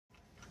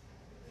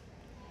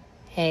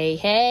Hey,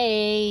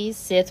 hey,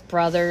 Sith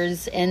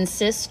brothers and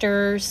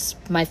sisters,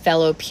 my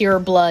fellow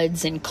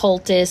purebloods and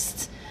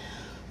cultists,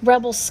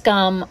 rebel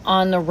scum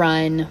on the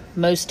run,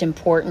 most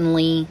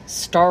importantly,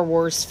 Star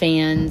Wars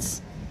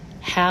fans.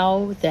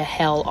 How the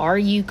hell are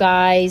you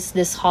guys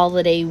this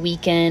holiday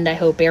weekend? I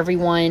hope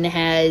everyone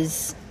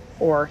has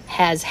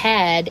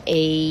had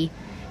a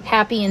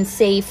happy and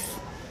safe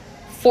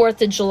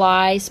 4th of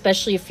July,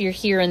 especially if you're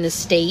here in the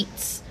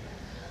States.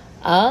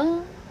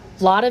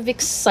 Lot of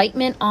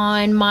excitement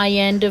on my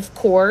end, of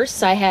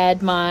course. I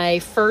had my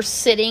first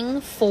sitting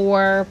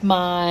for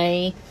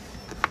my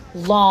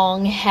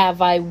Long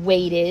Have I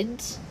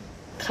Waited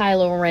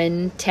Kylo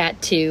Ren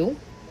tattoo.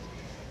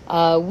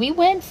 We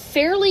went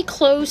fairly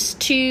close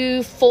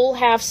to full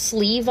half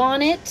sleeve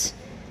on it.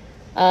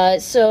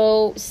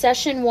 So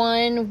session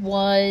 1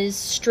 was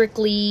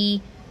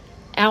strictly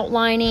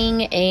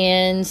outlining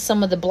and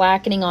some of the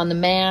blackening on the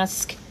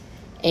mask.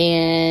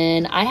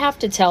 And I have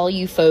to tell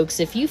you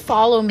folks, if you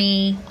follow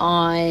me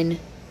on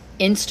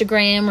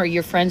Instagram or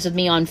you're friends with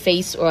me on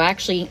Facebook, or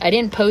actually I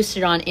didn't post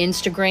it on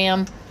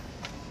Instagram,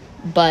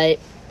 but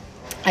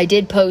I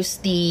did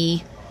post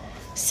the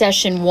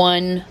session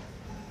 1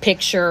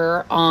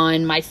 picture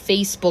on my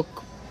Facebook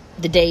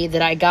the day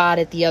that I got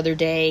it the other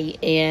day.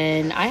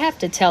 And I have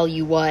to tell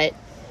you what,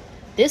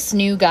 this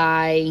new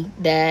guy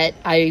that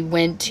I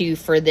went to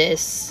for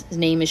this, his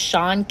name is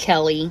Sean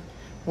Kelly,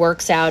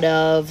 works out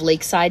of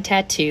Lakeside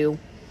Tattoo.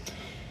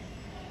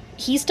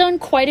 He's done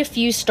quite a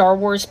few Star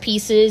Wars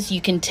pieces.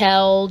 You can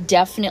tell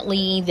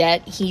definitely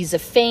that he's a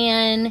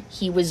fan.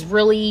 He was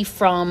really,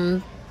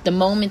 from the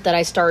moment that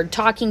I started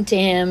talking to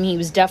him, he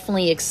was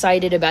definitely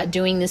excited about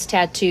doing this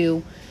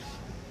tattoo.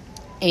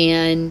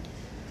 And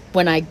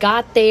when I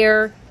got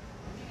there,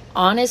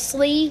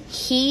 honestly,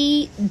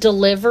 he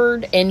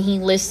delivered and he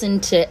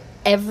listened to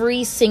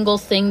every single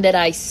thing that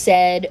I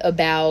said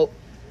about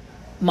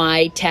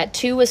my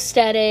tattoo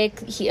aesthetic,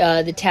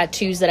 the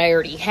tattoos that I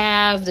already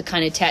have, the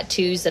kind of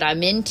tattoos that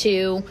I'm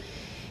into.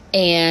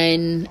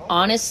 And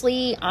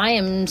honestly, I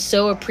am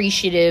so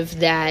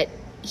appreciative that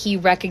he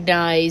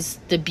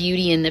recognized the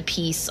beauty in the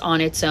piece on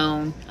its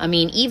own. I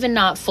mean, even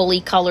not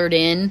fully colored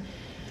in,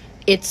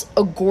 it's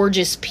a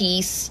gorgeous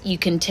piece. You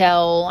can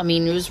tell, I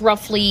mean, it was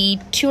roughly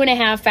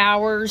 2.5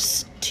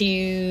 hours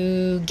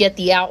to get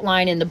the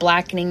outline and the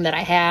blackening that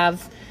I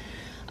have.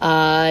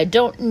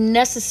 Don't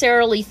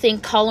necessarily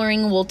think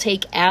coloring will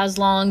take as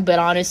long, but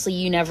honestly,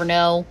 you never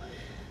know.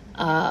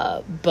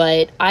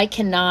 But I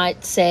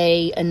cannot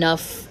say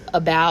enough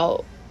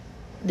about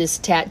this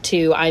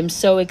tattoo. I'm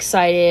so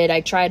excited.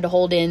 I tried to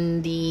hold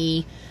in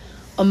the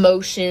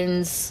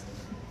emotions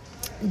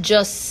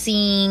just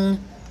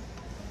seeing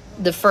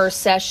the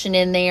first session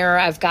in there.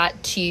 I've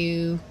got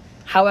to,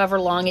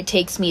 however long it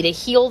takes me to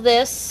heal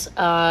this,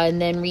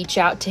 and then reach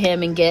out to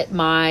him and get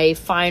my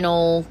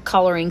final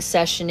coloring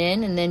session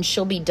in, and then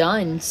she'll be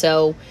done.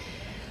 So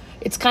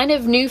it's kind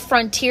of new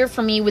frontier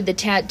for me with the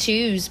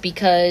tattoos,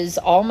 because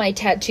all my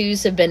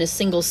tattoos have been a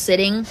single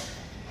sitting.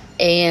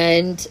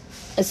 And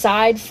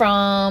aside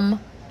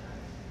from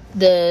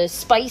the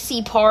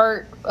spicy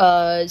part,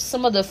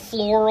 some of the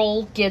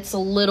floral gets a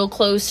little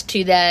close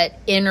to that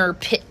inner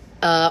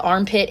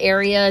armpit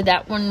area.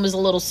 That one was a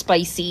little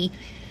spicy.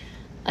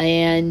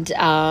 And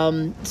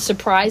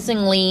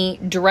surprisingly,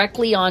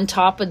 directly on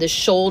top of the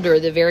shoulder,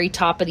 the very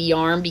top of the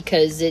arm,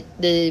 because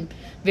the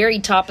very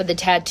top of the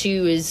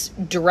tattoo is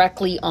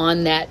directly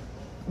on that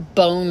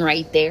bone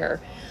right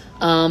there.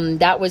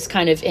 That was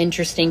kind of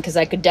interesting, because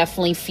I could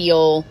definitely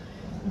feel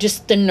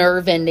just the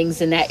nerve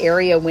endings in that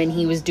area when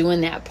he was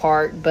doing that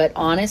part. But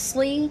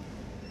honestly,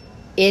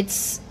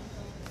 it's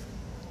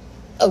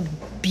a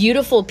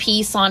beautiful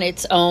piece on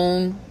its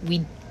own.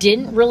 We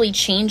didn't really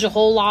change a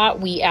whole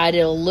lot. We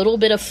added a little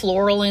bit of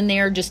floral in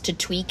there just to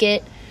tweak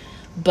it.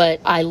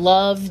 But I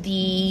love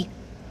the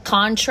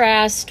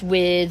contrast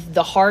with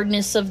the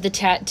hardness of the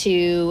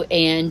tattoo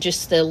and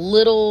just the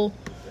little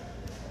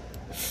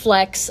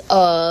flecks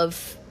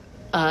of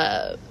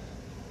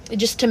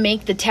just to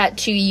make the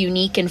tattoo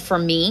unique and for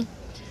me.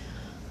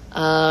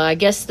 I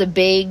guess the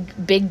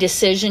big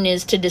decision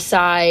is to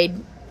decide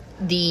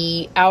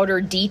the outer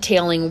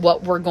detailing,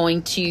 what we're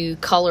going to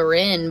color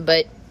in.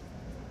 But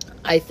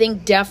I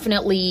think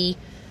definitely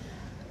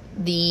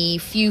the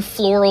few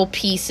floral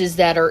pieces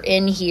that are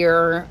in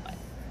here,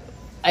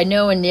 I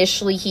know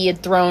initially he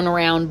had thrown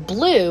around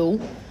blue,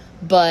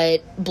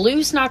 but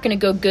blue's not going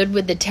to go good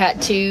with the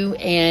tattoo.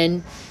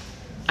 And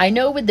I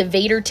know with the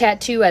Vader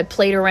tattoo, I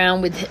played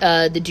around with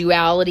the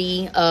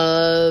duality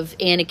of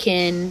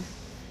Anakin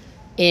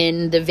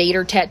in the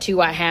Vader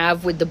tattoo I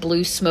have with the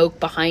blue smoke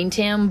behind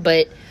him,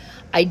 but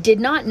I did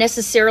not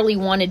necessarily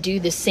want to do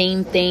the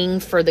same thing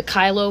for the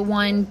Kylo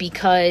one,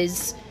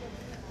 because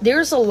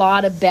there's a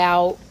lot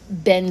about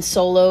Ben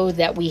Solo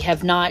that we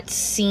have not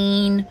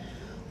seen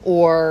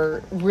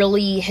or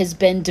really has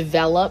been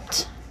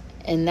developed.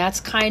 And that's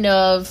kind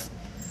of,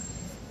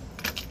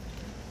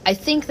 I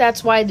think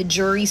that's why the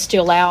jury's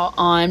still out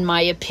on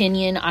my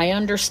opinion. I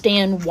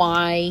understand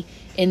why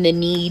and the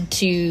need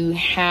to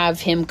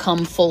have him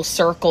come full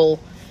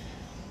circle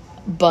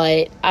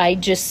But I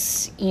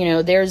just,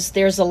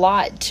 there's a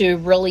lot to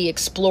really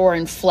explore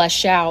and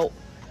flesh out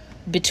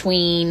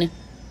between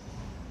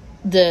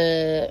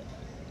the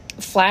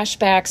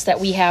flashbacks that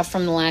we have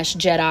from The Last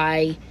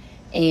Jedi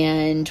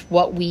and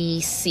what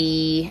we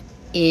see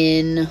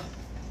in,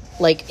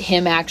 like,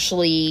 him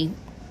actually,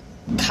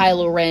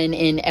 Kylo Ren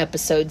in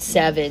episode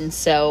 7.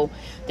 So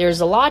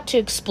there's a lot to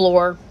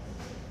explore.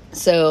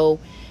 So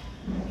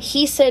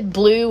he said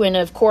blue, and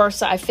of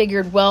course I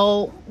figured,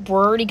 well,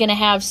 we're already going to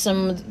have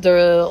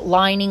the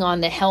lining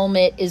on the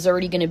helmet is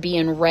already going to be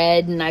in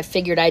red, and I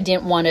figured I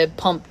didn't want to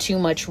pump too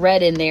much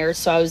red in there,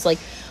 so I was like,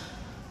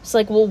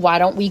 well, why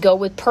don't we go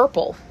with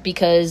purple?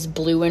 Because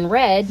blue and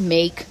red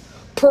make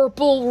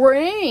purple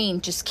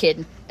rain. Just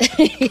kidding.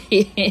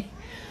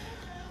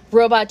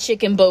 Robot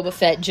Chicken Boba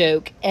Fett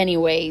joke.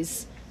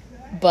 Anyways.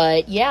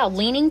 But yeah,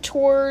 leaning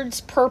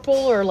towards purple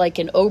or like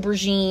an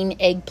aubergine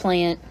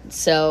eggplant.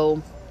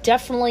 So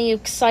definitely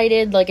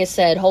excited. Like I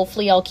said,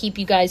 hopefully I'll keep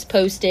you guys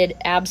posted.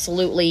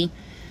 Absolutely.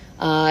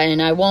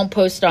 And I won't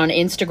post it on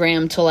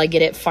Instagram till I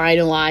get it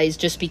finalized,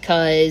 just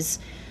because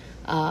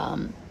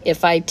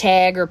if I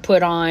tag or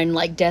put on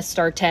like Death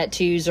Star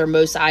tattoos or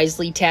Mos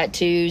Eisley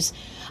tattoos,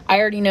 I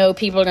already know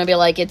people are going to be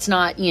like, it's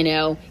not,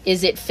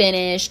 is it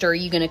finished, or are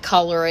you going to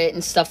color it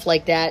and stuff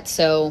like that.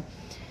 So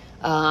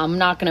I'm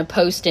not going to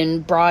post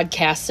and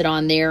broadcast it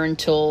on there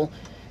until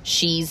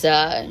she's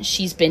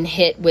been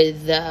hit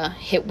with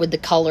the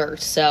color.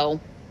 So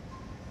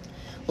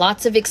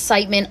lots of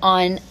excitement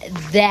on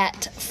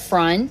that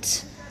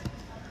front.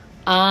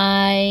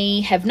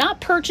 I have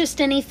not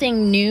purchased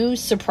anything new,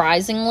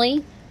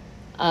 surprisingly,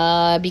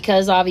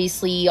 because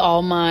obviously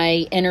all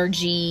my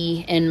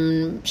energy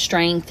and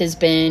strength has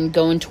been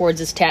going towards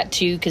this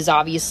tattoo, because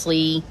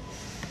obviously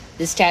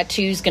this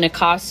tattoo is going to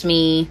cost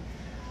me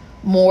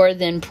more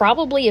than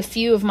probably a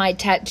few of my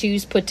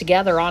tattoos put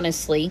together,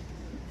 honestly.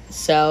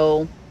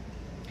 So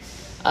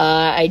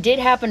I did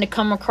happen to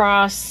come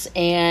across,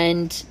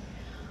 and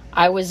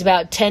I was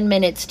about 10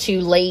 minutes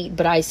too late,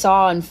 but I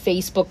saw on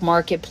Facebook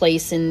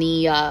Marketplace in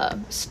the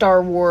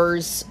Star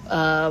Wars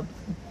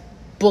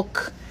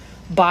book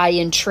buy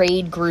and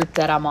trade group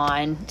that I'm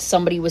on,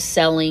 somebody was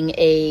selling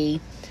a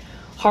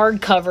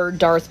hardcover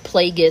Darth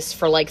Plagueis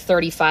for like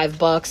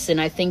 $35,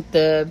 and I think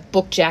the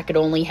book jacket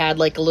only had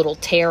like a little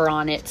tear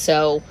on it.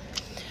 So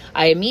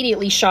I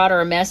immediately shot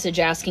her a message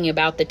asking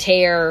about the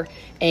tear,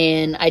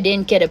 and I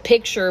didn't get a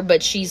picture,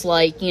 but she's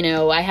like,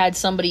 I had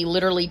somebody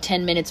literally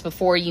 10 minutes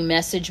before you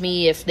message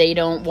me. If they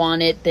don't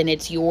want it, then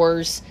it's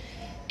yours.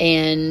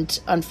 And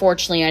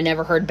unfortunately, I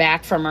never heard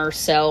back from her.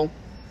 So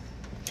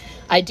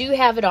I do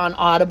have it on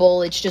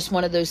Audible. It's just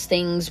one of those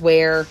things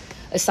where,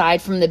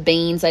 aside from the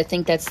Banes, I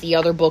think that's the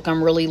other book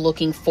I'm really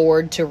looking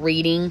forward to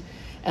reading.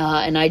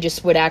 And I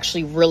just would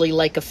actually really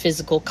like a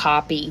physical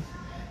copy.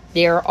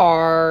 There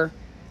are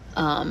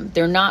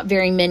not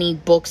very many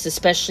books,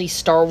 especially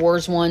Star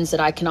Wars ones, that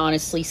I can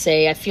honestly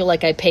say I feel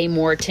like I pay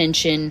more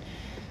attention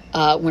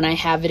when I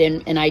have it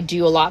in, and I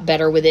do a lot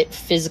better with it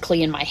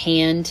physically in my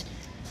hand.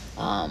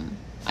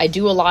 I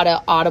do a lot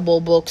of Audible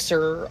books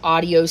or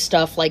audio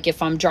stuff, like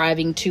if I'm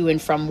driving to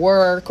and from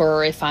work,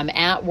 or if I'm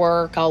at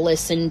work, I'll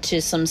listen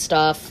to some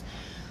stuff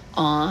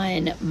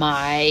on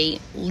my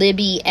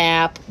Libby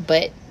app,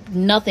 but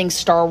nothing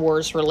Star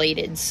Wars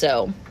related.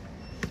 So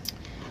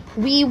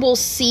we will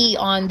see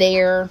on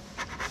there.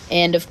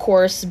 And of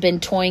course, been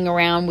toying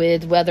around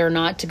with whether or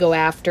not to go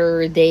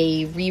after.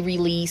 They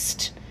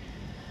re-released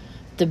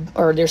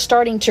they're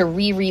starting to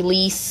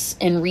re-release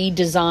and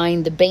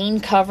redesign the Bane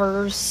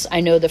covers.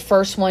 I know the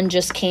first one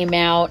just came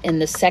out,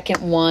 and the second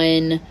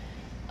one,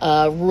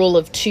 Rule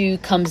of Two,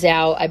 comes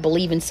out, I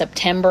believe, in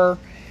September.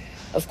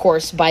 Of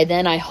course, by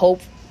then I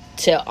hope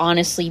to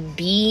honestly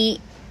be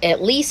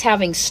at least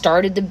having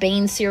started the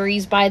Bane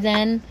series by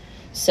then.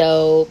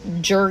 So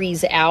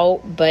jury's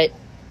out, but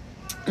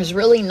there's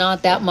really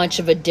not that much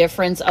of a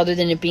difference other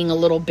than it being a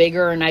little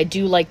bigger. And I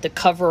do like the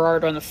cover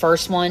art on the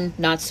first one,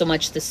 not so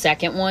much the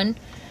second one.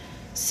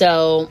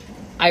 So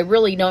I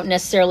really don't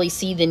necessarily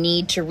see the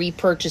need to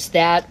repurchase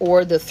that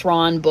or the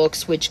Thrawn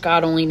books, which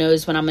God only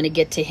knows when I'm going to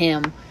get to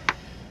him.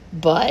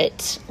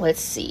 But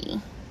let's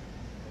see.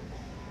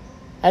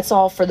 That's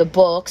all for the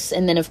books.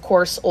 And then, of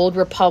course, Old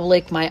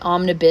Republic, my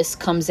omnibus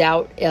comes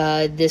out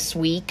this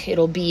week.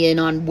 It'll be in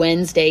on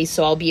Wednesday,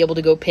 so I'll be able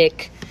to go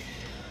pick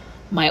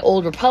my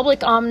Old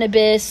Republic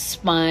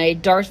omnibus, my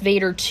Darth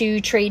Vader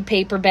 2 trade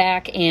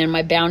paperback, and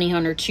my Bounty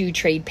Hunter 2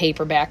 trade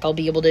paperback. I'll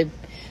be able to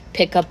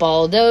pick up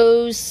all of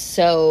those,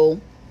 so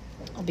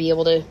I'll be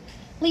able to at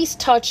least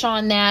touch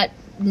on that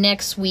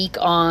next week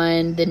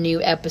on the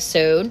new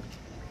episode.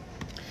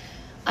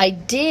 I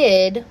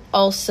did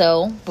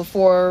also,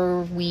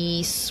 before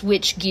we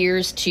switch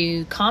gears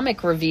to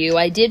comic review,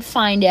 I did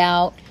find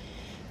out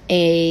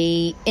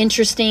a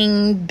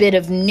interesting bit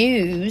of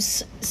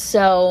news.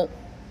 So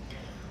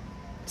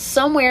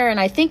somewhere, and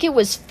I think it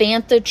was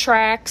Fantha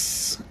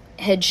Tracks,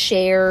 had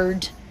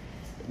shared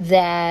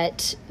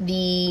that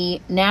the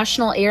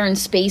National Air and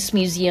Space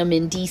Museum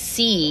in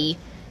DC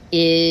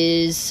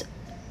is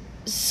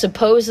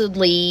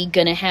supposedly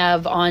going to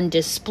have on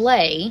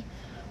display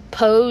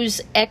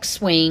Poe's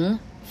X-Wing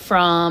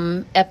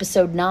from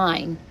episode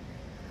 9.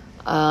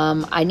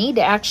 I need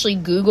to actually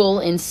Google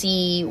and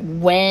see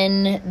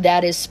when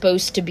that is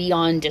supposed to be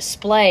on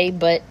display,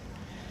 but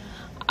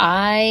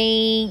I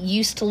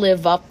used to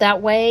live up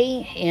that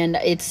way, and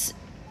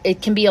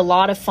it can be a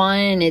lot of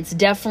fun. It's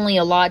definitely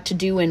a lot to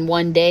do in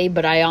one day,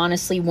 but I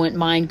honestly wouldn't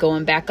mind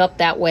going back up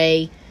that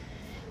way,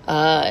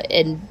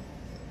 and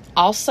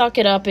I'll suck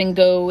it up and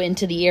go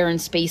into the Air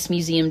and Space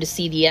Museum to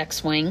see the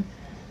X-Wing.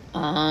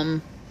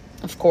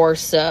 Of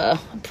course,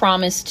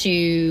 promise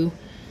to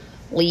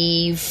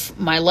leave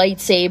my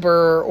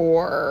lightsaber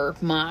or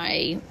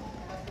my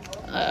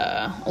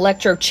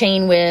electro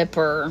chain whip,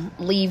 or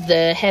leave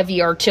the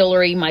heavy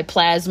artillery, my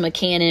plasma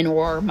cannon,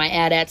 or my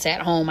AT-ATs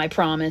at home. I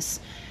promise.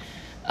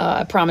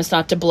 I promise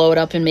not to blow it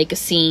up and make a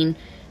scene.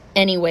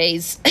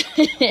 Anyways,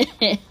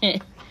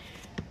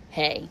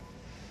 hey,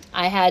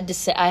 I had to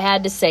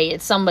say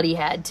it. Somebody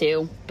had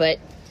to, but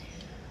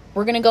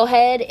we're gonna go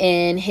ahead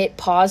and hit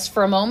pause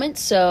for a moment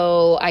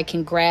so I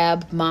can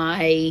grab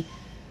my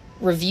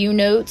review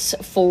notes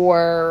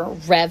for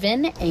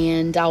Revan,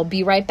 and I'll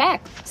be right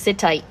back. Sit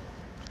tight.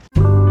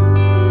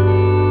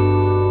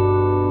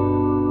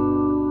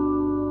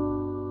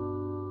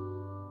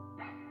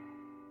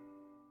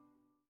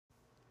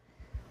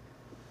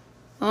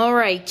 All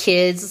right,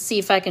 kids, let's see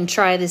if I can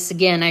try this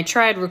again. I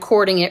tried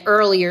recording it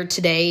earlier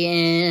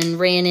today and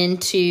ran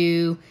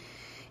into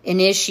an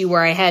issue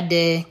where I had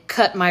to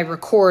cut my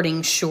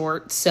recording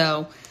short.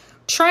 So,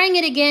 trying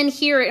it again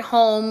here at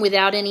home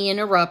without any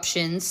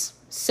interruptions.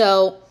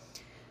 So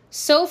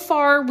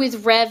far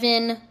with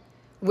Revan,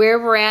 where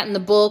we're at in the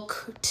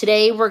book,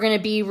 today we're going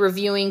to be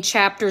reviewing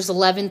chapters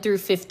 11 through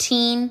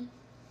 15.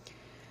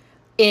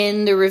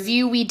 In the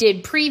review we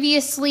did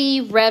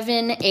previously,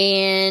 Revan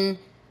and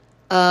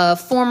a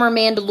former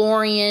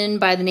Mandalorian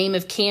by the name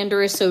of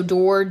Canderous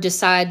O'Dor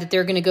decide that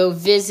they're going to go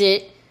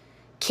visit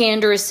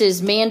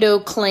Canderous's Mando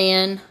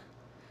clan,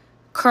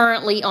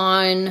 currently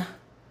on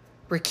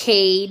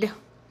Rakade.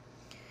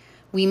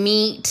 We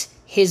meet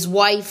his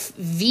wife,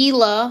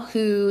 Vila,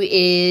 who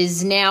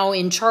is now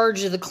in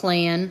charge of the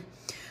clan.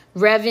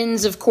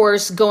 Revan's, of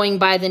course, going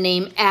by the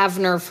name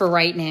Avner for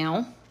right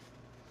now.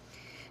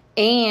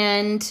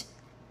 And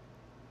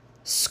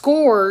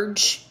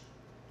Scourge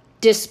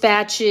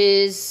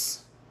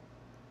dispatches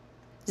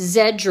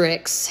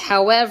Zedrix.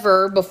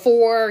 However,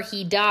 before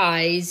he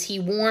dies, he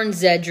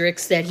warns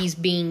Zedrix that he's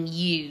being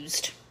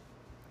used.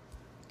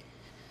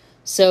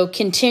 So,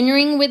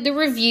 continuing with the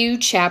review,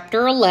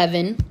 chapter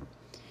 11...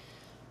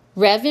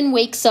 Revan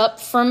wakes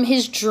up from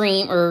his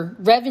dream, or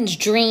Revan's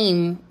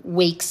dream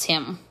wakes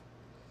him.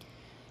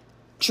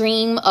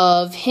 Dream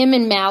of him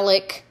and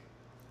Malak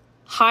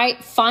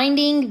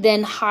finding,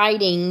 then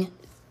hiding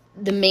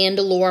the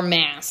Mandalore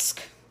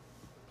mask.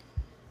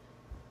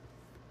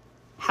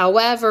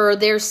 However,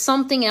 there's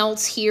something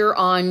else here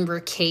on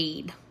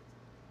Rakade.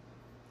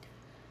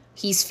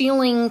 He's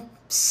feeling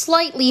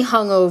slightly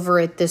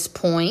hungover at this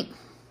point.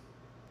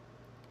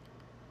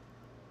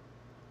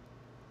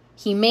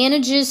 He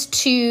manages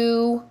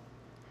to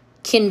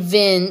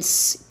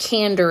convince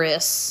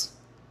Canderous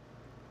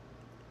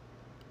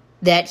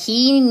that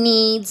he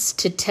needs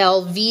to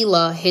tell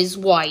Vila, his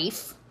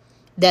wife,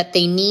 that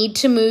they need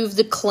to move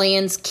the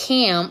clan's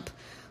camp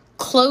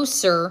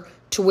closer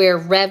to where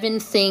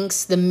Revan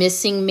thinks the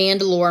missing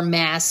Mandalore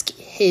mask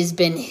has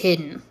been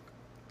hidden.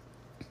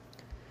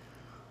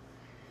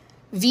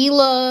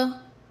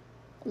 Vila,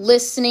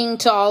 listening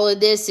to all of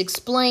this,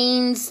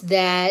 explains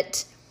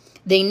that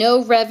they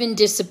know Revan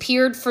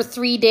disappeared for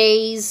 3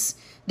 days.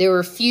 There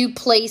were few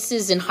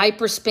places in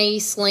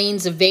hyperspace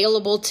lanes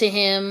available to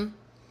him.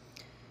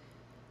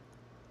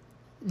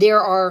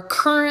 There are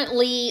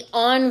currently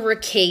on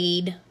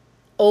Rakade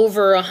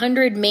over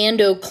 100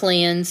 Mando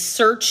clans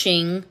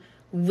searching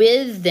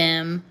with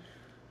them,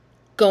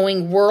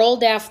 going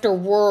world after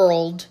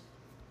world,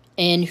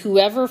 and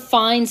whoever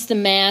finds the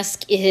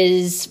mask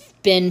has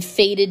been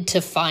fated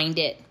to find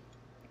it.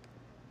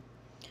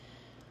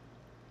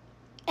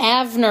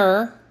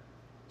 Avner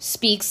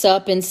speaks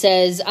up and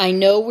says, "I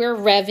know where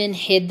Revan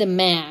hid the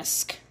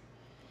mask.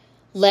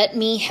 Let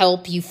me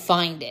help you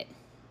find it."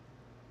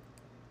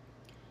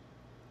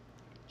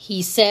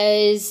 He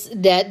says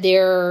that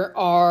there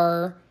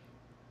are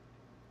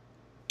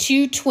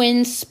 2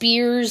 twin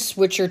spears,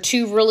 which are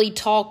 2 really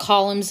tall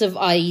columns of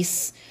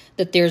ice,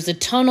 that there's a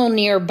tunnel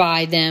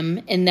nearby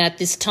them, and that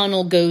this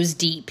tunnel goes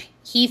deep.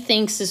 He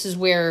thinks this is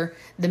where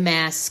the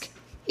mask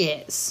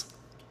is.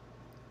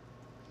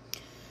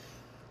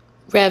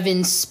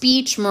 Revan's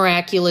speech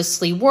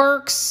miraculously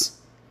works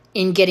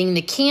in getting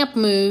the camp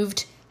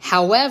moved.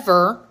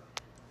 However,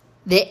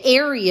 the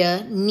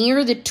area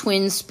near the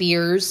twin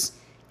spears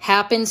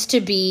happens to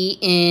be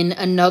in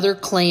another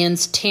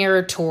clan's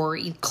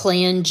territory,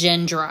 Clan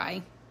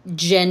Gendry.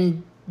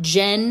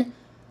 Gendry.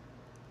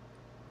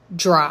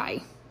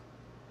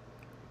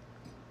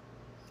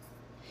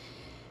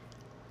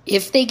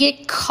 If they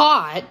get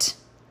caught,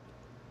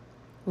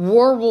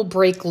 war will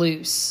break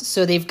loose.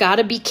 So they've got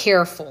to be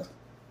careful.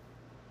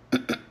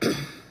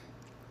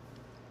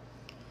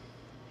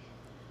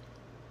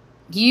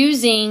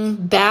 Using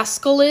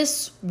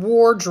Basculus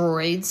war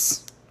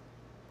droids,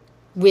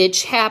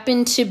 which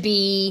happen to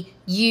be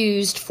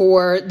used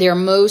for their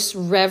most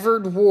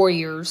revered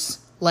warriors,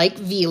 like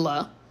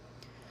Vila,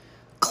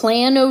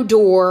 Clan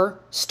Odor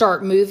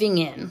start moving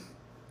in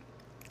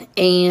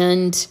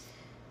and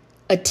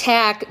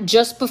attack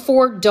just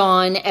before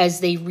dawn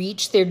as they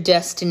reach their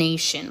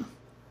destination.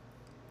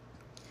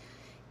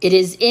 It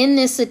is in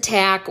this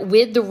attack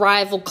with the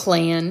rival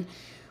clan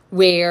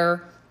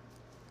where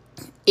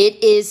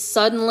it is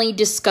suddenly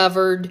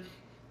discovered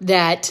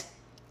that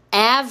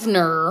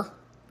Avner,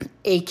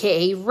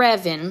 aka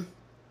Revan,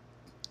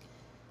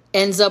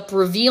 ends up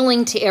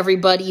revealing to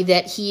everybody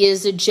that he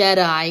is a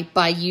Jedi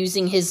by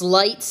using his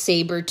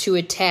lightsaber to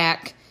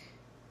attack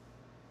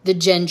the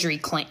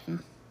Gendry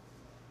clan.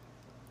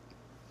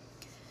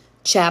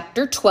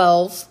 Chapter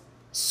 12,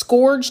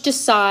 Scourge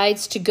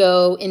decides to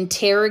go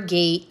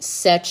interrogate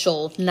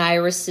Setchel,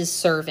 Nyrus'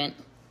 servant.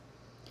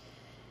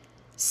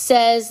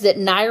 Says that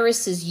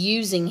Nyrus is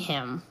using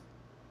him.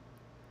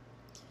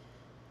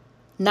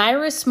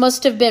 Nyrus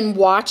must have been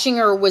watching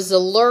or was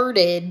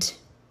alerted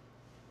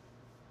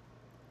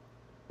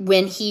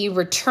when he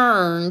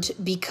returned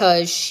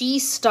because she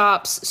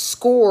stops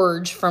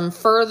Scourge from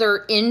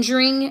further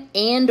injuring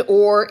and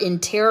or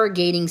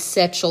interrogating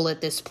Setchel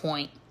at this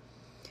point.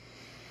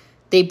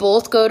 They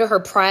both go to her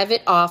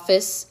private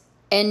office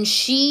and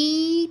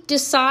she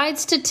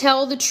decides to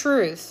tell the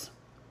truth.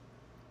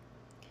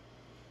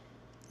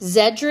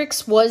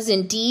 Zedrix was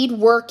indeed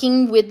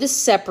working with the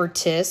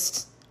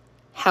Separatists.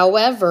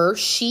 However,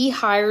 she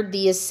hired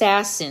the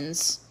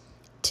assassins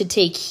to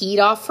take heat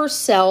off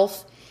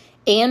herself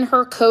and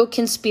her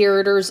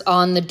co-conspirators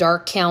on the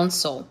Dark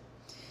Council.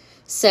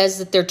 Says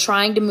that they're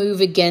trying to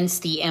move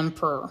against the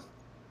Emperor.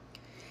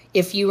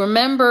 If you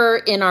remember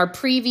in our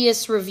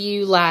previous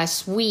review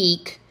last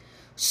week,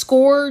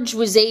 Scourge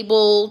was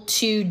able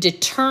to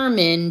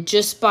determine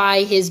just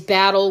by his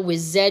battle with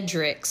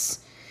Zedrix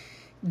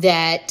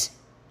that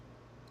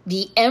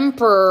the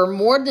Emperor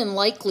more than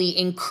likely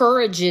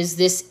encourages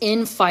this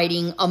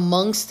infighting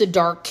amongst the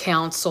Dark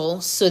Council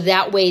so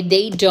that way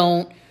they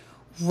don't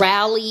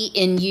rally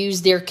and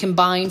use their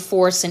combined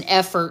force and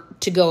effort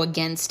to go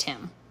against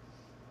him.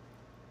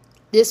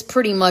 This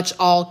pretty much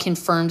all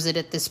confirms it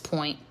at this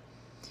point.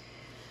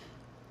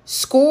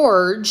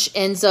 Scourge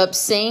ends up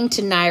saying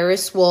to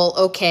Nyrus, well,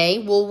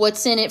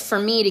 what's in it for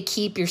me to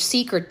keep your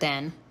secret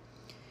then?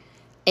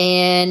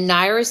 And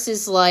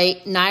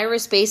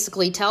Nyrus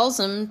basically tells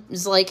him,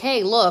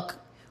 hey, look,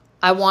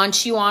 I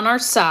want you on our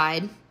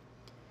side,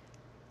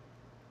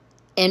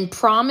 and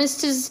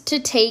promises to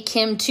take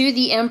him to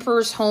the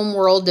Emperor's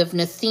homeworld of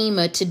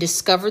Nathema to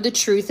discover the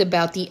truth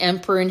about the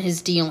Emperor and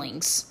his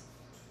dealings.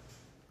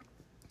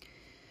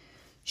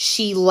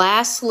 She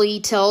lastly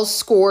tells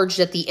Scourge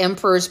that the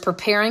Emperor is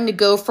preparing to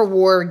go for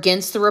war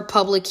against the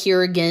Republic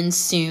here again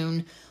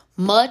soon,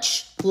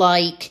 much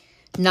like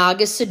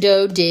Naga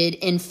Sadow did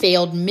and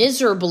failed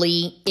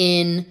miserably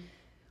in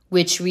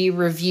which we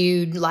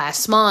reviewed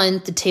last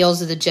month, the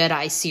Tales of the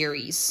Jedi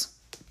series.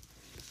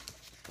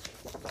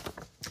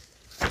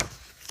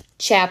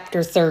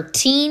 Chapter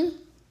 13,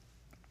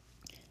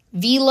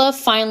 Vila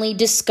finally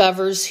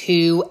discovers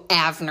who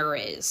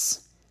Avner is.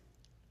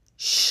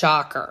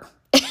 Shocker.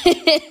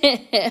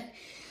 If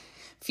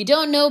you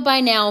don't know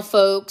by now,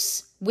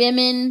 folks,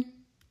 women,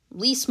 at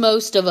least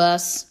most of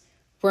us,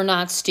 we're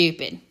not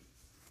stupid.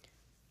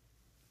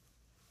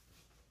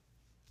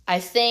 I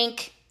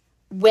think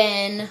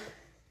when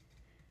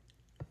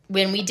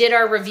we did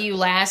our review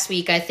last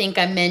week, I think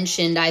I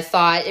mentioned, I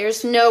thought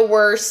there's no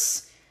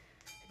worse,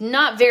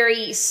 not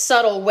very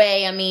subtle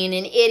way. I mean,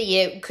 an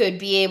idiot could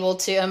be able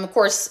to, of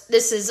course,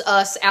 this is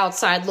us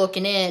outside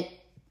looking in.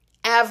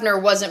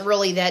 Avner wasn't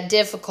really that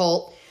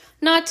difficult.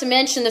 Not to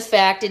mention the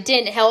fact it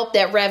didn't help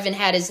that Revan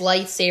had his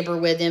lightsaber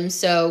with him,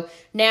 so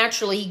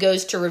naturally he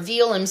goes to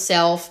reveal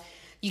himself.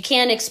 You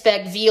can't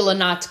expect Vila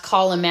not to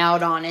call him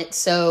out on it,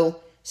 so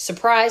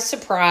surprise,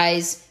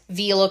 surprise,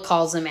 Vila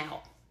calls him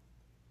out.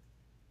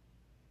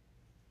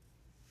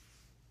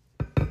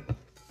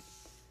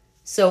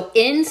 So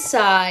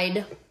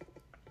inside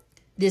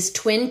this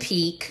Twin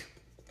Peak,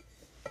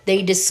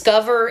 they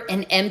discover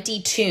an empty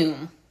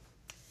tomb,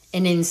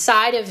 and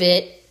inside of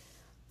it,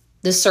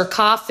 the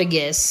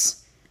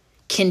sarcophagus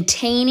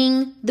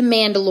containing the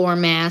Mandalore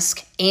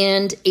mask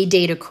and a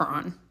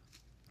Datacron.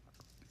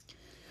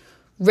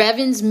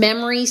 Revan's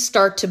memories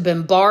start to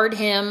bombard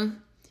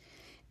him,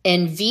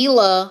 and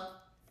Vila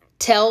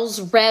tells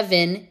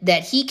Revan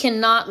that he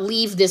cannot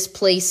leave this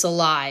place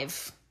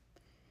alive.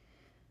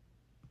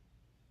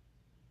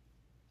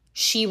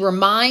 She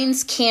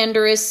reminds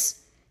Canderous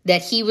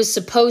that he was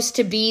supposed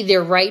to be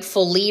their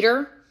rightful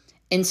leader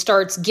and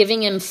starts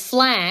giving him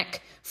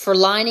flack for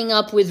lining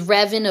up with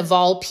Revan of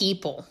all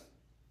people.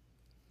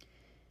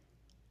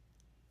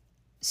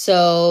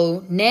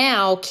 So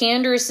now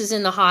Canderous is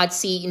in the hot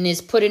seat and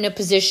is put in a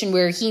position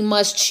where he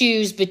must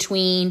choose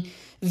between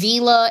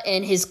Vila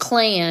and his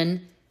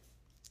clan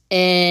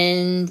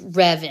and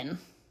Revan.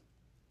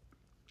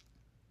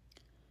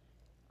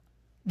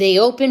 They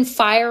open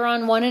fire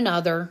on one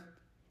another,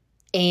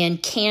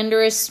 and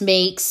Canderous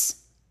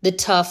makes the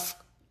tough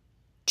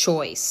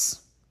choice.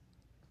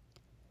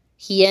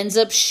 He ends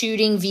up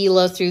shooting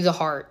Vila through the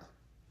heart.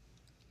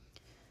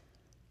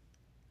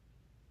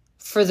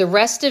 For the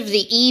rest of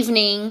the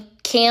evening,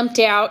 camped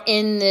out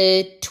in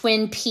the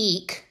Twin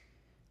Peak,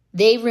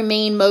 they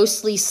remain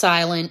mostly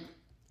silent,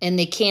 and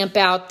they camp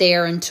out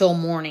there until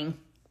morning.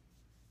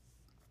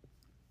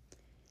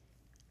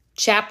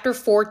 Chapter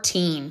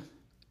 14.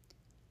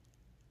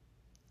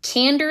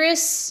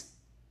 Canderous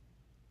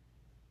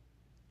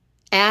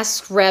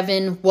asks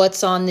Revan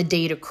what's on the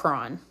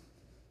Datacron.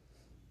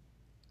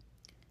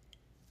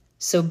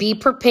 So be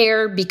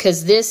prepared,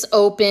 because this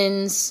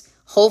opens,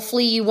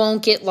 hopefully you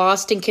won't get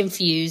lost and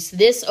confused.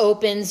 This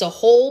opens a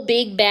whole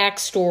big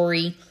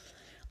backstory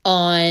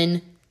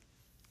on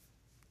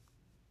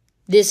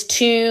this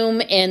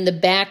tomb and the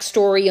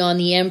backstory on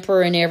the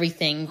Emperor and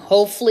everything.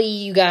 Hopefully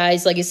you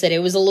guys, like I said,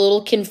 it was a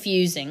little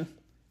confusing.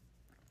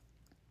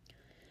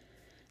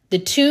 The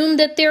tomb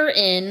that they're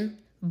in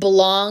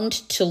belonged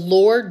to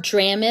Lord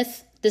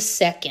Drameth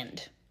II.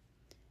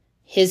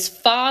 His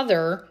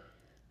father,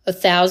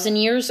 1,000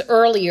 years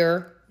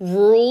earlier,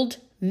 ruled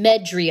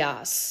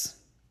Medrias.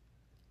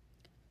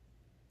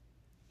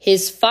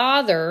 His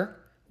father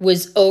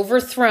was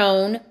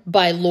overthrown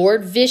by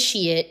Lord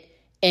Vitiate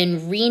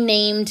and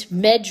renamed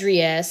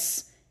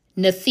Medrias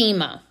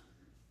Nathema.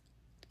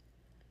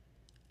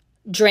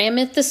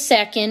 Drameth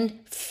II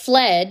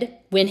fled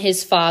when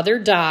his father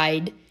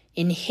died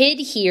and hid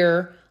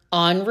here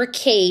on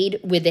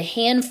Rakade with a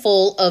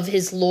handful of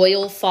his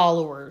loyal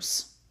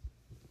followers.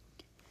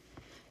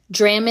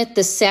 Drameth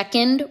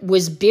II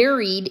was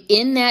buried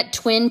in that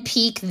Twin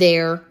Peak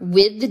there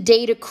with the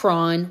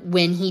Datacron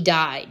when he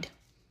died.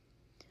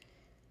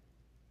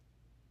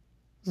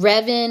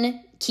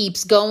 Revan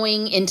keeps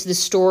going into the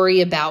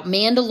story about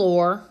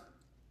Mandalore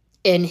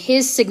and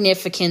his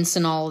significance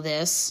in all of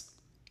this.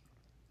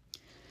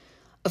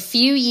 A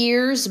few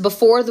years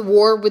before the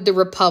war with the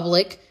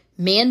Republic,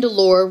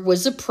 Mandalore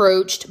was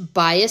approached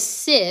by a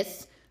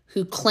Sith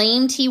who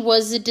claimed he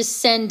was a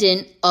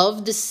descendant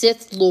of the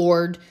Sith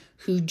Lord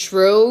who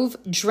drove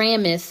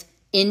Drameth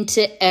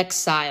into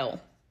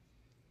exile.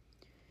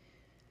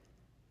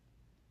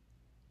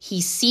 He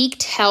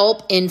sought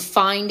help in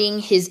finding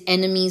his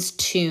enemy's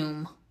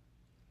tomb.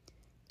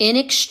 In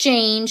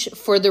exchange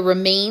for the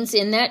remains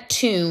in that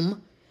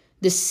tomb,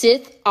 the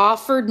Sith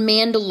offered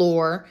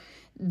Mandalore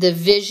the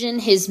vision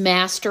his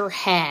master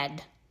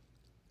had,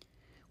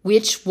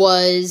 which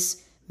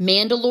was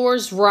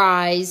Mandalore's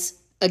rise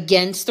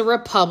against the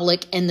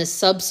Republic and the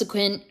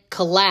subsequent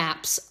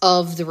collapse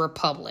of the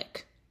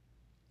Republic.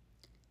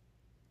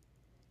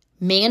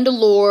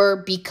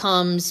 Mandalore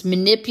becomes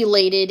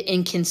manipulated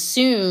and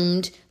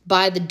consumed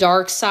by the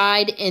dark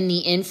side and the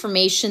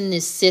information the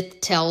Sith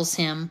tells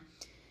him.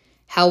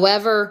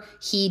 However,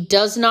 he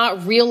does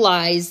not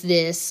realize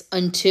this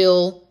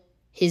until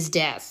his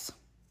death.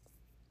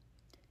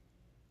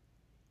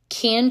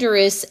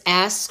 Canderous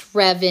asks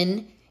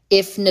Revan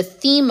if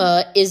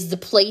Nathema is the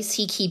place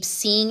he keeps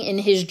seeing in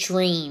his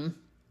dream,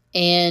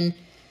 and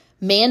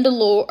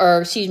Revan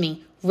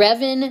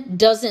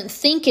doesn't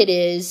think it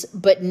is,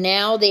 but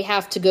now they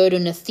have to go to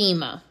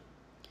Nathema.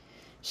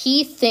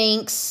 He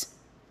thinks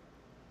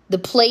the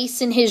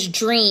place in his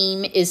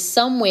dream is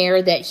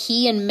somewhere that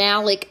he and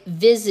Malak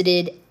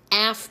visited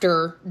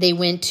after they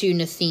went to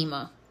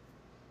Nathema.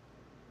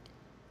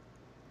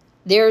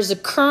 There's a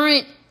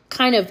current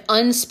kind of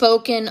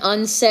unspoken,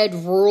 unsaid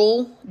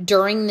rule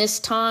during this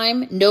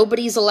time.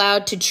 Nobody's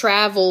allowed to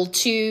travel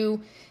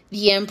to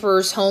the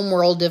Emperor's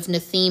homeworld of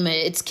Nathema.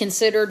 It's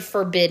considered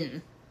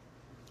forbidden.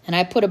 And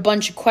I put a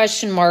bunch of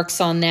question marks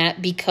on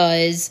that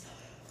because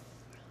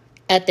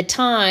at the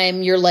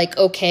time you're like,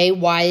 okay,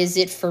 why is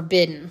it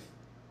forbidden?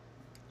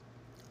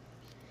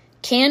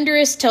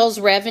 Canderous tells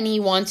Revan he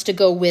wants to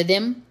go with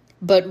him,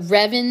 but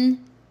Revan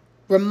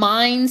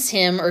reminds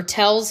him or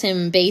tells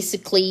him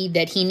basically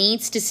that he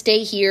needs to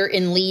stay here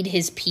and lead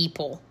his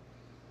people.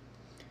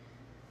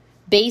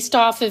 Based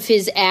off of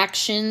his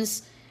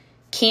actions,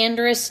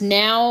 Canderous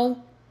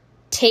now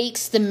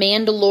takes the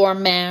Mandalore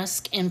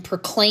mask and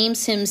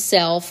proclaims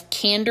himself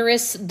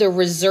Canderous the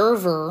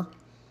Reserver,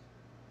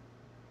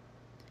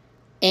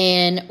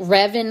 and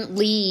Revan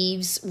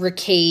leaves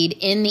Rakade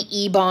in the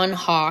Ebon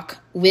Hawk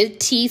with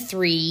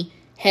T3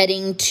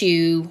 heading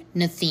to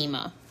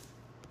Nathema.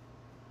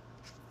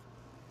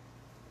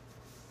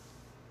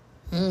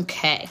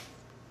 Okay,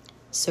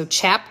 so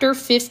chapter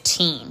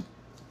 15.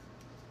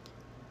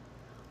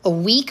 A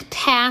week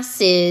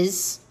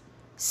passes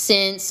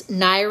since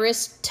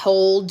Nyriss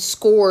told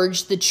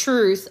Scourge the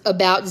truth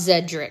about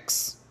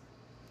Zedrix.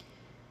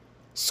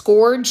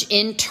 Scourge,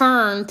 in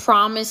turn,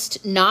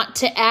 promised not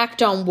to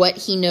act on what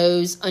he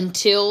knows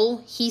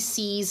until he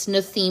sees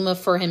Nathema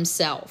for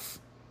himself.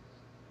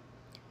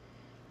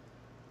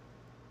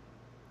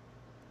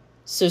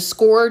 So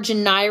Scourge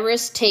and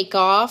Nyriss take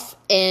off,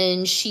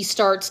 and she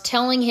starts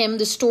telling him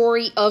the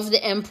story of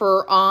the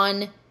Emperor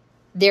on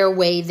their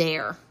way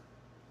there.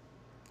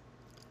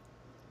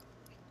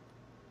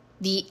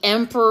 The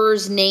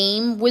emperor's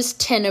name was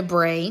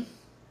Tenebrae,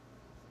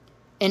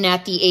 and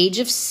at the age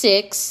of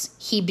 6,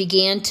 he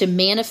began to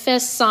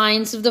manifest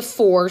signs of the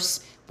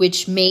Force,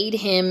 which made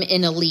him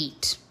an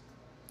elite.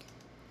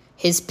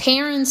 His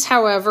parents,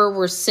 however,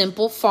 were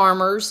simple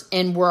farmers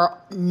and were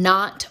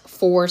not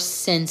Force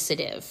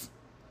sensitive.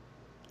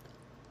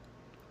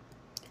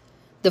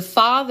 The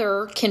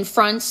father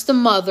confronts the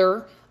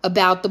mother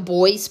about the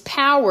boy's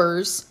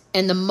powers,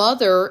 and the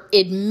mother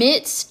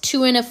admits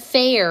to an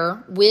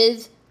affair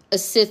with a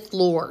Sith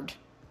Lord.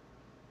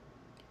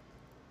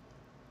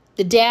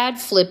 The dad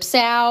flips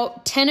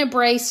out.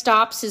 Tenebrae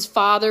stops his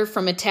father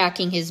from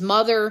attacking his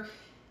mother,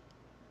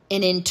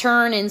 and in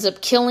turn ends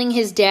up killing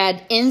his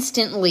dad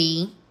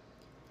instantly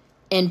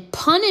and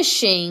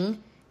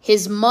punishing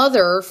his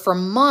mother for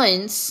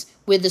months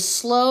with a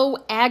slow,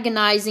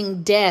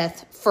 agonizing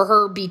death for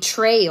her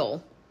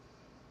betrayal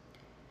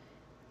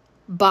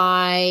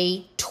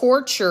by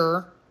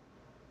torture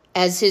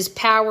as his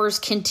powers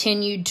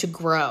continued to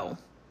grow.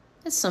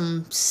 That's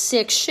some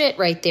sick shit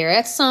right there.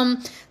 That's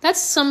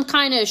some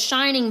kind of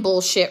Shining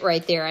bullshit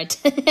right there.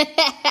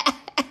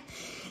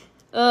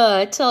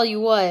 I tell you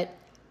what.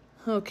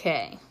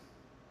 Okay.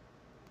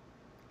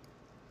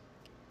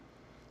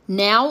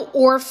 Now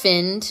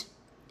orphaned,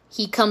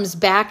 he comes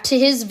back to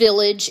his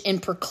village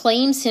and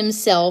proclaims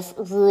himself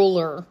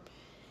ruler,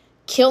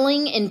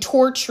 killing and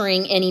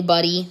torturing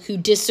anybody who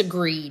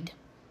disagreed.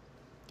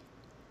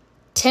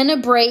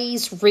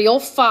 Tenebrae's real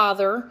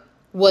father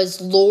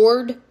was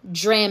Lord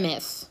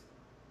Dramith.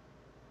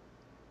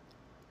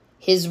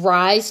 His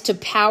rise to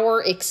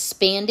power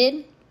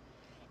expanded,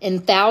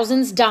 and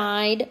thousands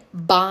died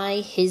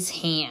by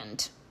his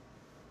hand.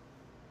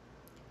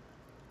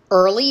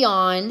 Early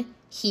on,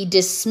 he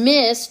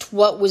dismissed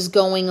what was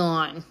going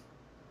on.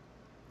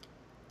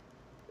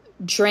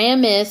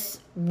 Dramith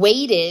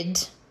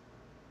waited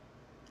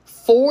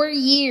 4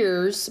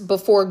 years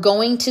before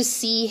going to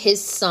see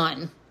his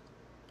son,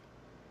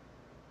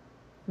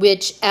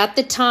 which at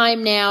the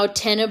time now,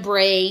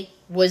 Tenebrae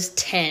was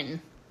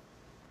 10.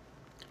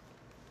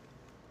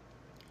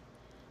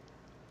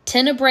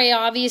 Tenebrae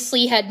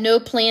obviously had no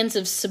plans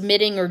of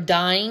submitting or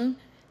dying.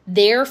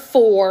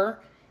 Therefore,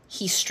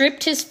 he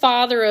stripped his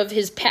father of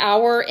his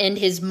power and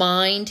his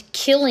mind,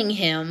 killing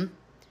him,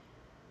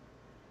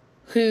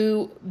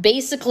 who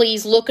basically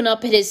is looking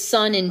up at his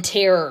son in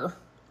terror.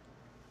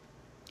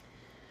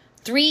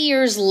 3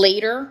 years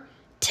later,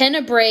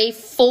 Tenebrae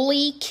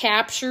fully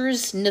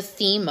captures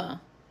Nathema.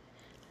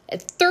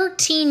 At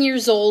 13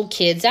 years old,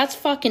 kids, that's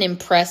fucking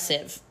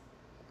impressive.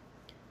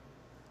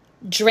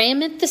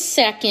 Dramith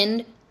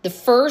II, the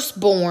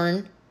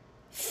firstborn,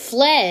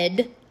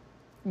 fled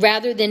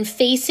rather than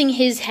facing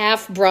his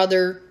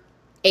half-brother,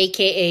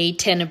 aka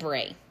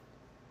Tenebrae.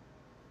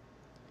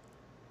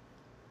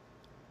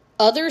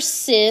 Other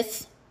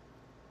Sith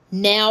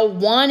now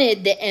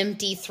wanted the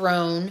empty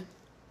throne,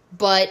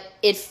 but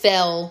it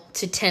fell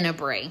to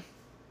Tenebrae.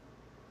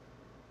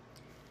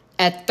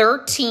 At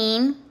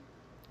 13,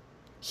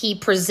 he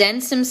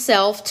presents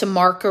himself to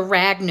Marka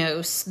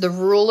Ragnos, the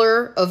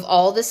ruler of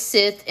all the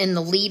Sith and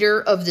the leader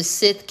of the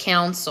Sith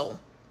Council.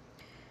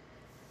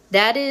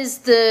 That is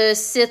the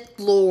Sith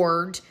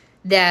Lord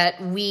that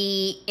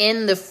we,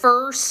 in the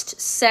first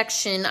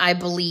section, I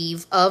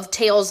believe, of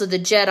Tales of the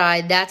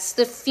Jedi, that's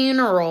the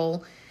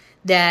funeral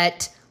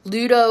that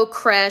Ludo,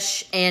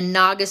 Kresh, and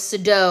Naga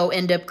Sado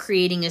end up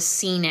creating a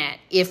scene at,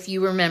 if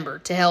you remember,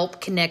 to help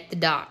connect the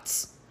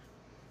dots.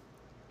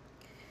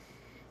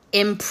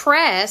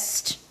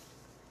 Impressed,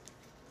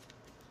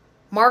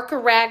 Marka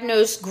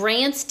Ragnos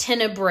grants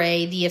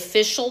Tenebrae the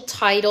official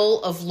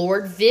title of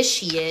Lord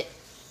Vitiate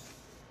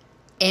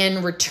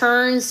and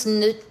returns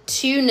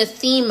to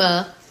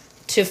Nathema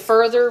to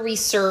further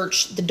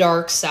research the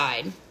dark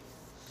side.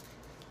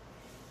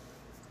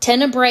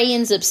 Tenebrae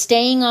ends up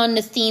staying on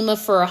Nathema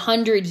for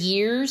 100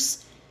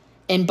 years,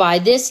 and by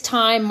this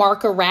time,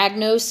 Marka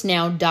Ragnos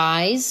now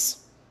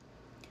dies.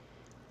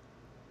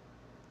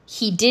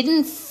 He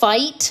didn't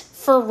fight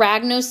for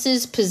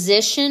Ragnos's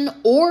position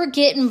or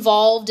get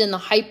involved in the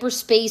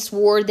hyperspace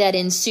war that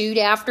ensued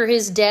after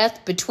his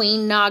death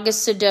between Naga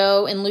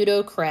Sado and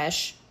Ludo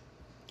Kresh.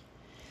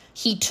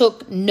 He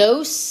took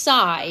no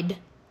side.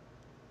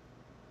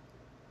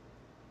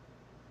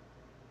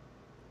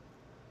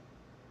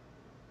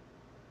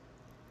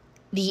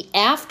 The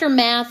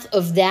aftermath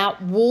of that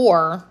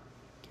war,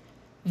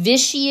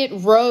 Vitiate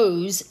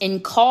rose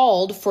and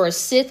called for a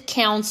Sith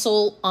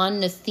council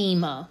on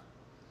Nathema.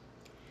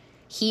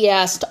 He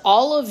asked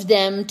all of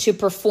them to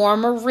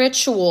perform a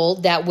ritual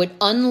that would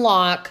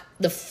unlock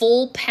the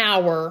full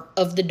power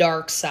of the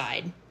dark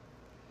side.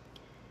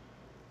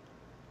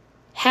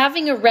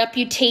 Having a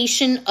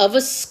reputation of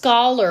a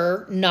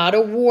scholar, not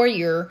a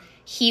warrior,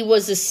 he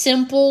was a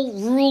simple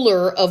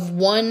ruler of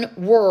one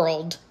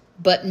world,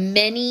 but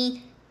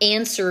many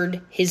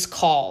answered his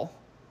call.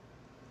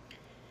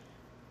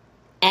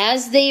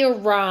 As they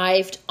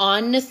arrived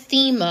on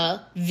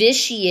Nathema,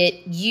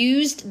 Vitiate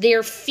used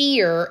their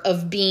fear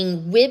of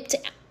being wiped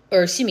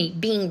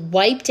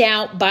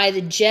out by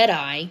the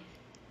Jedi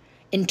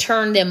and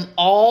turned them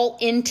all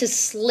into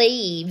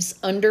slaves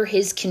under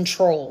his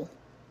control.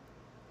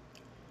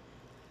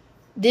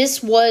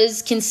 This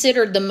was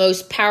considered the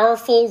most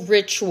powerful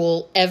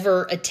ritual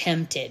ever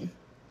attempted.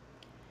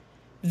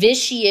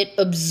 Vitiate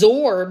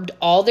absorbed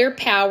all their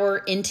power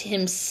into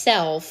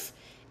himself,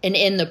 and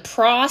in the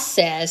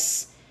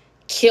process,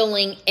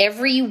 killing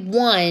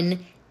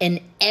everyone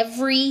and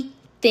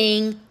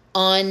everything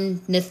on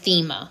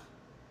Nathema.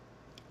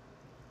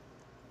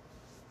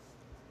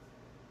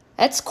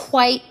 That's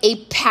quite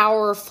a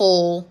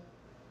powerful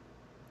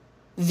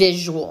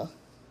visual.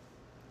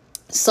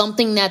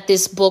 Something that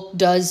this book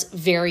does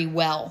very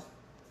well.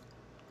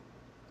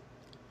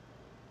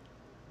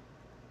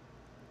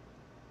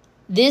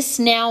 This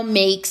now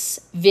makes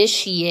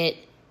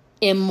Vitiate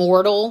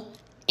immortal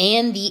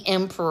and the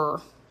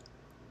emperor.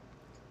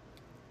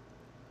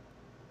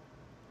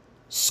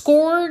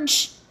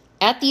 Scourge,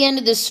 at the end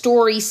of the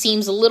story,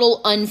 seems a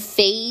little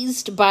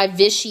unfazed by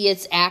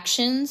Vitiate's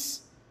actions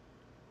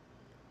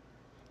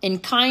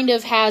and kind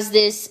of has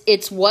this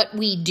 "it's what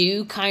we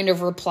do" kind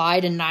of reply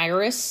to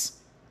Nyrus,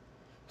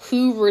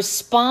 who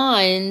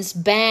responds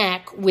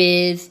back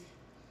with,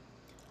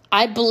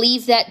 "I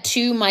believed that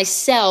too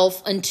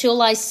myself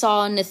until I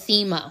saw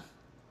Nathema."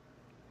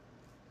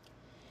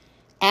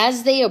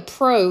 As they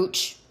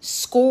approach,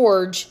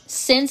 Scourge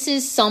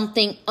senses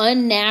something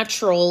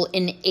unnatural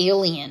and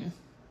alien.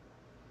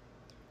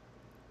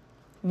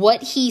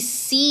 What he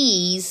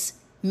sees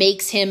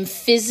makes him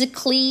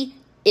physically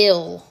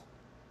ill,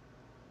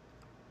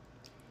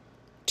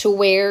 to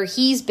where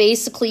he's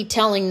basically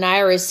telling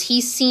Nyrus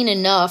he's seen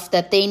enough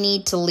that they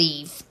need to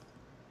leave.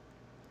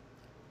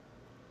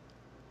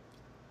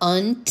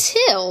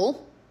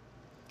 Until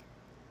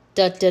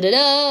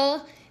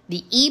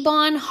the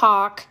Ebon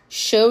Hawk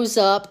shows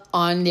up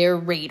on their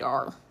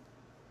radar.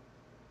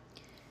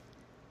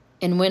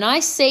 And when I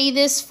say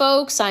this,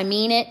 folks, I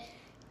mean it.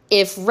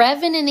 If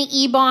Revan and the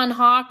Ebon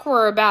Hawk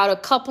were about a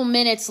couple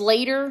minutes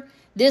later,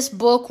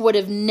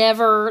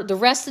 the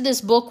rest of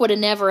this book would have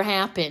never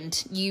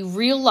happened. You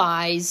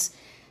realize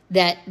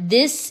that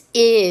this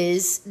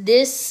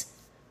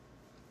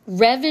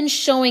Revan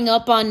showing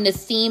up on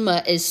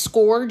Nathema as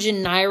Scourge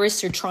and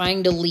Nyrus are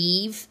trying to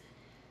leave.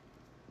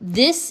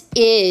 This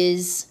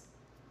is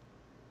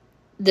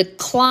the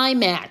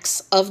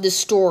climax of the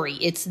story.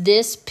 It's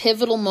this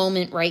pivotal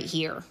moment right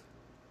here.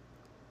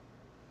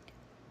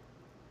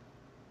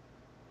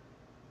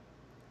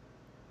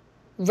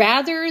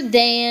 Rather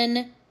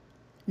than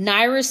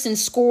Nyrus and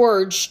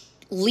Scourge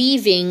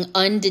leaving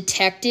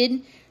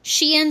undetected,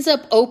 she ends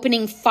up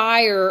opening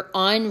fire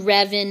on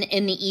Revan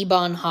and the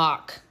Ebon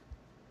Hawk.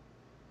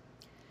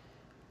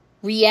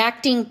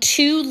 Reacting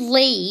too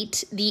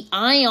late, the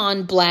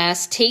ion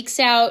blast takes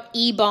out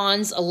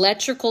Ebon's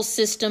electrical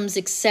systems,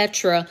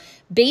 etc.,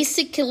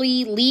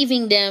 basically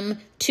leaving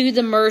them to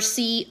the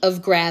mercy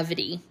of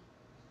gravity.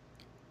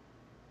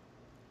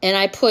 And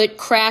I put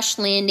crash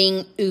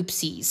landing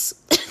oopsies.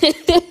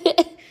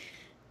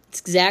 It's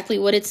exactly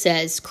what it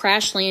says.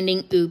 Crash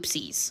landing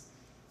oopsies.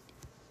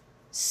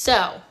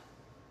 So,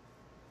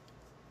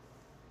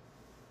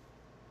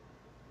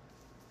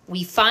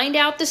 we find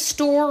out the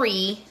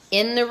story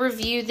in the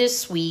review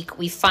this week.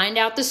 We find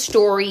out the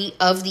story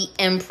of the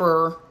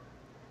Emperor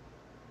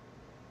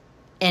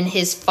and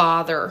his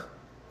father,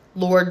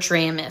 Lord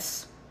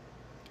Drameth.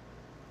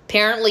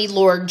 Apparently,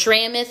 Lord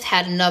Drameth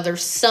had another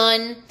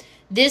son.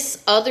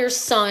 This other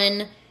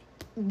son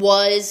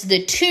was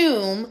the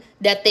tomb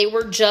that they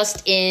were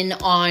just in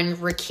on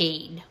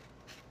Rakade.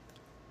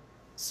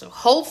 So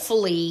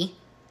hopefully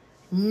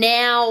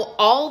now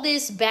all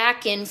this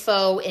back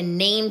info and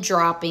name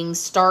dropping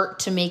start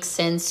to make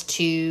sense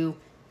to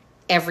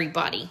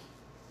everybody.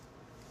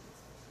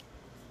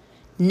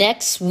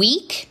 Next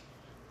week,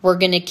 we're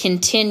going to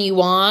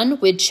continue on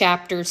with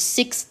chapters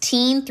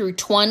 16 through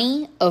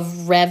 20 of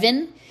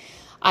Revan.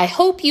 I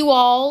hope you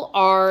all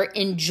are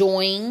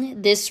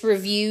enjoying this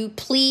review.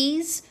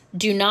 Please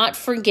do not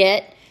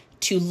forget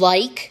to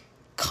like,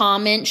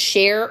 comment,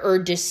 share,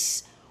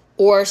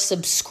 or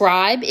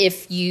subscribe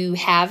if you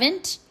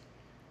haven't.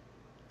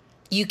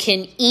 You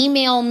can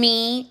email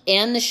me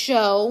and the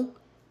show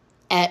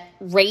at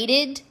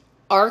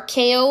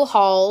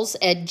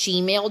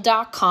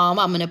ratedrkohalls@gmail.com.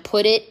 I'm going to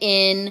put it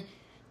in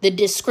the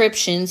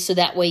description so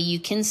that way you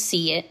can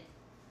see it.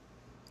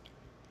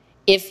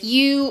 If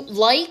you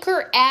like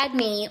or add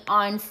me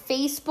on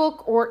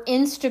Facebook or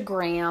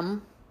Instagram,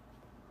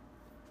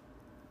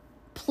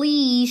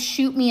 please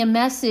shoot me a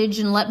message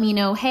and let me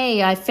know,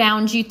 hey, I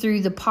found you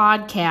through the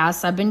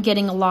podcast. I've been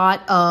getting a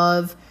lot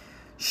of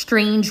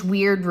strange,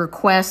 weird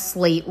requests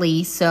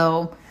lately,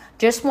 so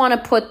just want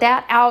to put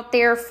that out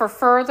there for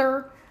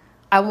further.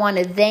 I want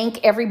to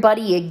thank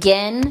everybody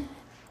again,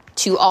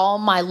 to all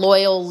my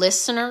loyal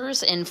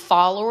listeners and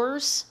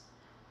followers,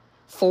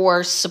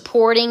 for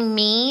supporting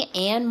me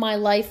and my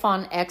life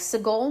on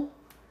Exegol.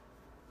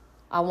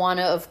 I want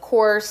to, of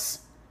course,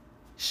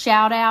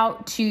 shout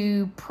out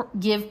to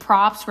give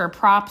props where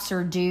props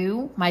are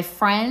due. My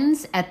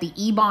friends at the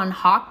Ebon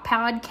Hawk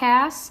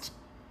podcast,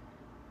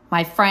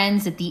 my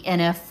friends at the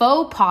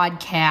NFO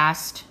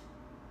podcast,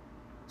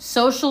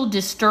 Social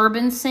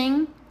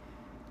Disturbancing,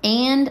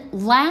 and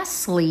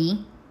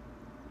lastly,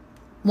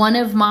 one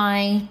of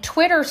my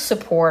Twitter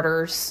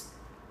supporters,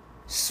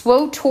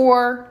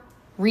 SWOTOR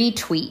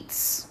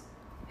Retweets,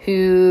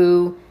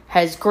 who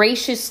has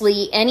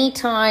graciously,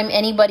 anytime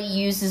anybody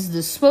uses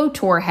the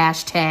SWOTOR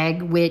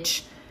hashtag,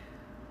 which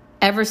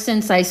ever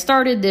since I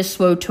started this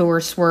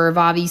SWOTOR swerve,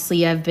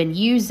 obviously I've been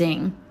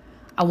using,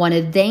 I want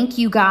to thank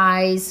you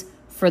guys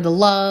for the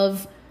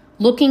love.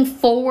 Looking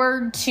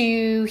forward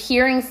to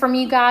hearing from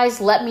you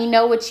guys. Let me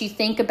know what you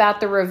think about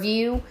the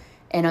review.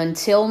 And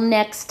until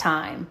next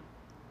time,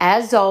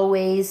 as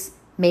always,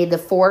 may the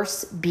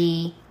force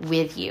be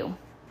with you.